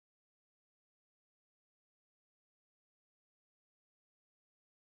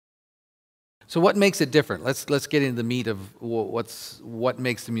So what makes it different? Let's get into the meat of what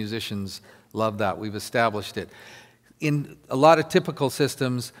makes the musicians love that. We've established it. In a lot of typical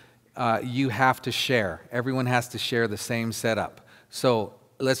systems, you have to share. Everyone has to share the same setup. So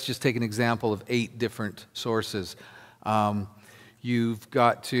let's just take an example of 8 different sources. You've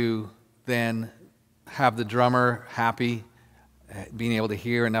got to then have the drummer happy, being able to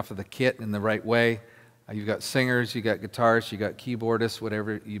hear enough of the kit in the right way. You've got singers, you've got guitarists, you've got keyboardists,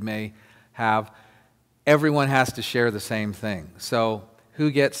 whatever you may have. Everyone has to share the same thing. So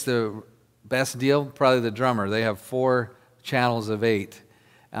who gets the best deal? Probably the drummer. They have 4 channels of 8.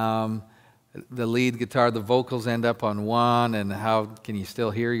 The lead guitar, the vocals end up on 1, and how can you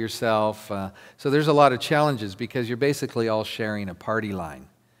still hear yourself? So there's a lot of challenges because you're basically all sharing a party line.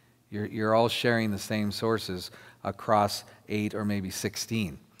 You're all sharing the same sources across 8 or maybe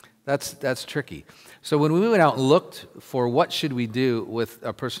 16. That's tricky. So when we went out and looked for what should we do with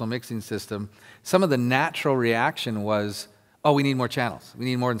a personal mixing system, some of the natural reaction was, oh, we need more channels. We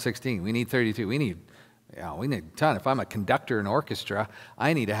need more than 16. We need 32. We need a ton. If I'm a conductor in an orchestra,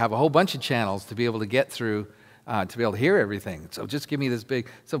 I need to have a whole bunch of channels to be able to get through, to be able to hear everything. So just give me this big.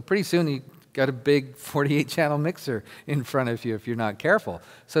 So pretty soon you got a big 48-channel mixer in front of you if you're not careful.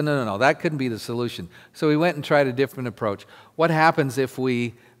 So no, that couldn't be the solution. So we went and tried a different approach. What happens if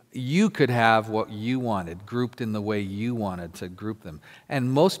you could have what you wanted, grouped in the way you wanted to group them? And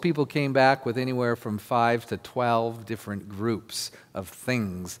most people came back with anywhere from 5 to 12 different groups of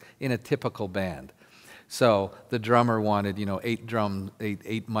things in a typical band. So the drummer wanted, 8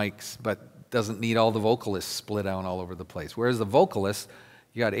 mics, but doesn't need all the vocalists split out all over the place. Whereas the vocalists,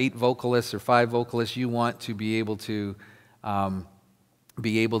 you got 8 vocalists or 5 vocalists, you want to be able to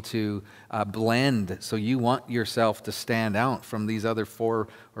blend. So you want yourself to stand out from these other 4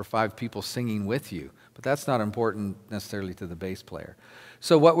 or 5 people singing with you. But that's not important necessarily to the bass player.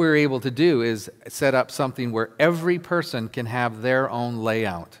 So what we were able to do is set up something where every person can have their own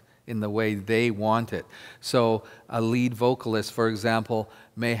layout in the way they want it. So a lead vocalist, for example,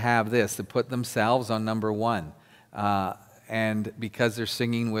 may have this, to put themselves on number 1. And because they're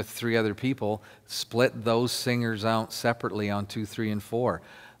singing with 3 other people, split those singers out separately on 2, 3, and 4.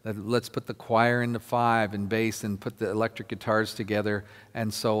 Let's put the choir into 5 and bass, and put the electric guitars together,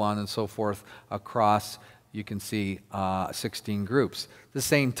 and so on and so forth across, you can see, 16 groups. At the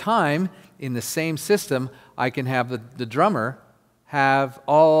same time, in the same system, I can have the drummer have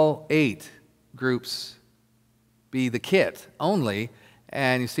all 8 groups be the kit only,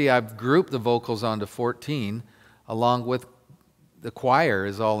 and you see I've grouped the vocals onto 14 along with the choir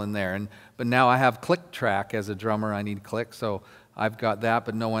is all in there. But now I have click track as a drummer. I need click, so I've got that,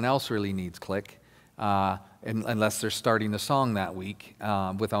 but no one else really needs click unless they're starting the song that week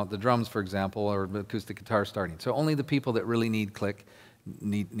without the drums, for example, or the acoustic guitar starting. So only the people that really need click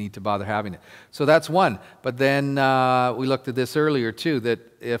need to bother having it. So that's one. But then we looked at this earlier too, that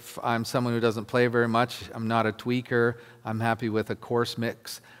if I'm someone who doesn't play very much, I'm not a tweaker, I'm happy with a coarse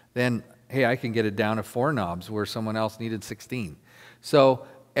mix, then hey, I can get it down to 4 knobs where someone else needed 16. So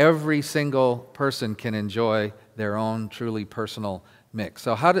every single person can enjoy their own truly personal mix.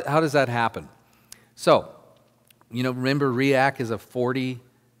 So how does that happen? So, remember REAC is a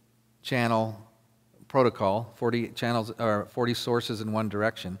 40-channel protocol, 40 channels or 40 sources in one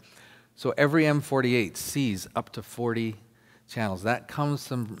direction. So every M-48 sees up to 40 channels. That comes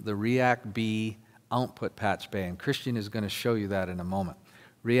from the REAC B output patch bay, and Christian is going to show you that in a moment.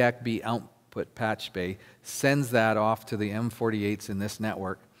 REAC B output patch bay sends that off to the M-48s in this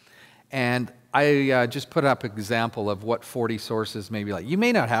network. And I just put up an example of what 40 sources may be like. You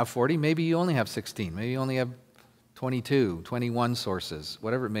may not have 40, maybe you only have 16, maybe you only have 22, 21 sources,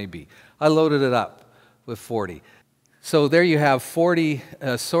 whatever it may be. I loaded it up with 40. So there you have 40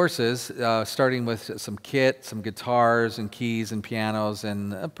 sources, starting with some kit, some guitars and keys and pianos,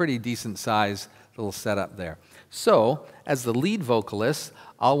 and a pretty decent size little setup there. So, as the lead vocalist,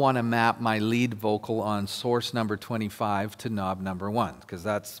 I'll want to map my lead vocal on source number 25 to knob number 1, because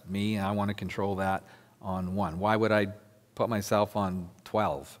that's me, and I want to control that on 1. Why would I put myself on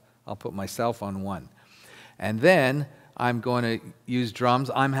 12? I'll put myself on 1. And then I'm going to use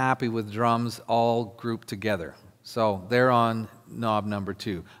drums. I'm happy with drums all grouped together. So they're on knob number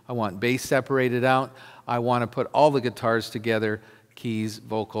 2. I want bass separated out. I want to put all the guitars together, keys,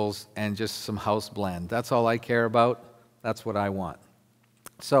 vocals, and just some house blend. That's all I care about. That's what I want.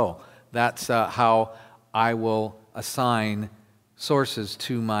 So that's how I will assign sources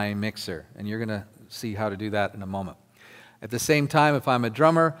to my mixer. And you're going to see how to do that in a moment. At the same time, if I'm a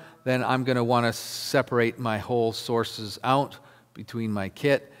drummer, then I'm going to want to separate my whole sources out between my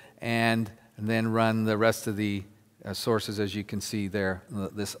kit and then run the rest of the sources, as you can see there,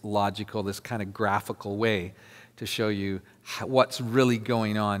 this logical, this kind of graphical way to show you what's really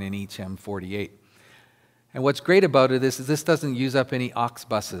going on in each M48. And what's great about it is this doesn't use up any aux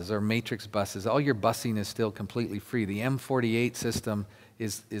buses or matrix buses. All your busing is still completely free. The M48 system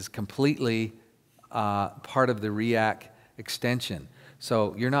is completely part of the REAC extension.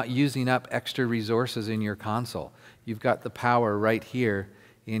 So you're not using up extra resources in your console. You've got the power right here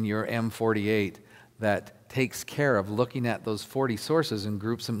in your M48 that takes care of looking at those 40 sources and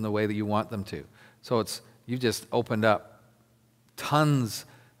groups them in the way that you want them to. So you've just opened up tons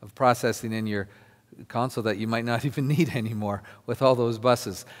of processing in your console that you might not even need anymore with all those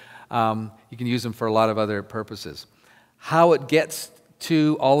buses. You can use them for a lot of other purposes. How it gets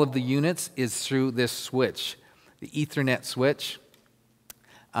to all of the units is through this switch, the Ethernet switch.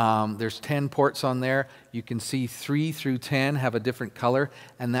 There's 10 ports on there. You can see 3 through 10 have a different color,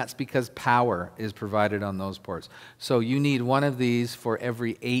 and that's because power is provided on those ports. So you need one of these for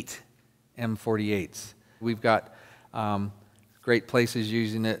every 8 M48s. We've got great places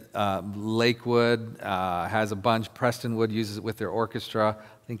using it. Lakewood has a bunch. Prestonwood uses it with their orchestra.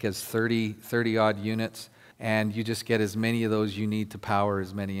 I think has 30 odd units. And you just get as many of those you need to power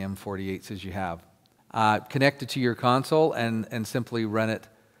as many M48s as you have. Connect it to your console and simply run it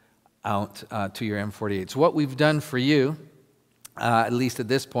out to your M48. So what we've done for you, at least at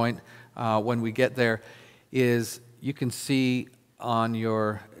this point, when we get there, is you can see on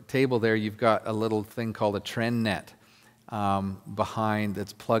your table there, you've got a little thing called a trend net behind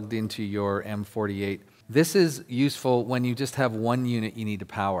that's plugged into your M48. This is useful when you just have one unit you need to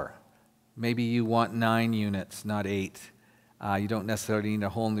power. Maybe you want 9 units, not 8. You don't necessarily need a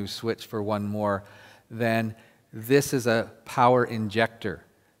whole new switch for one more. Then this is a power injector.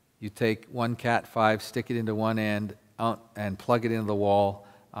 You take one Cat5, stick it into one end, and plug it into the wall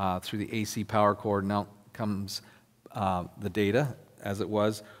through the AC power cord, and out comes the data, as it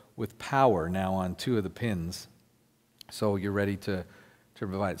was, with power now on 2 of the pins. So you're ready to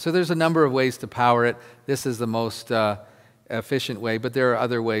provide it. So there's a number of ways to power it. This is the most efficient way, but there are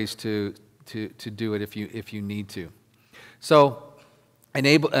other ways to do it if you need to. So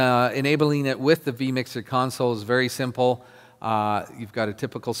enabling it with the vMixer console is very simple. You've got a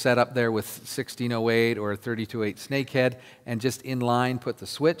typical setup there with 1608 or a 3208 snakehead, and just in line put the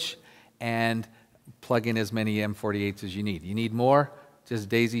switch and plug in as many M48s as you need. You need more, just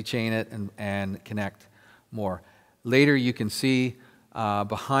daisy chain it and connect more. Later you can see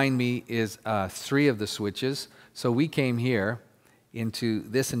behind me is 3 of the switches. So we came here into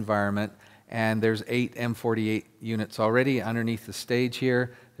this environment, and there's 8 M48 units already underneath the stage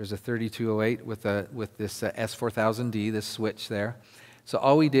here. There's a 3208 with this S4000D, this switch there. So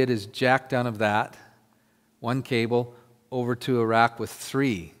all we did is jack down of that, one cable, over to a rack with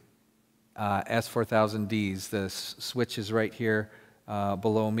 3 S4000Ds. The switch is right here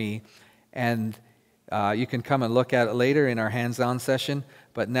below me. And you can come and look at it later in our hands-on session.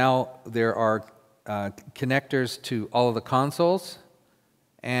 But now there are connectors to all of the consoles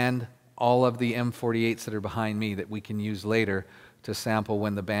and all of the M48s that are behind me that we can use later to sample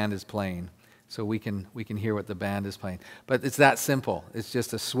when the band is playing. So we can hear what the band is playing. But it's that simple. It's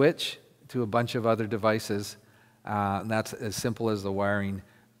just a switch to a bunch of other devices. And that's as simple as the wiring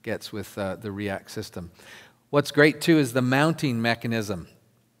gets with the REAC system. What's great too is the mounting mechanism.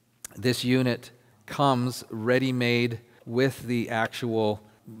 This unit comes ready-made with the actual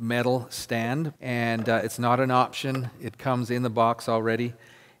metal stand, and it's not an option. It comes in the box already,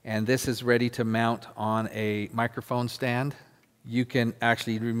 and this is ready to mount on a microphone stand. You can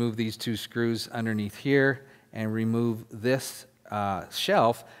actually remove these 2 screws underneath here and remove this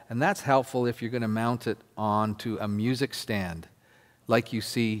shelf, and that's helpful if you're going to mount it onto a music stand like you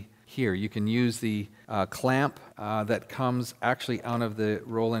see here. You can use the clamp that comes actually out of the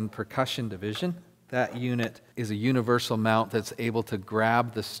Roland percussion division. That unit is a universal mount that's able to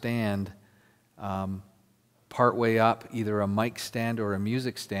grab the stand partway up, either a mic stand or a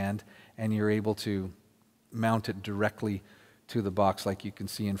music stand, and you're able to mount it directly to the box like you can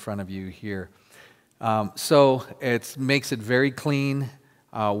see in front of you here. So it makes it very clean,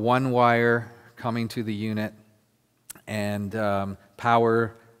 one wire coming to the unit, and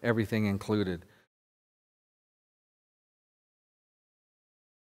power, everything included.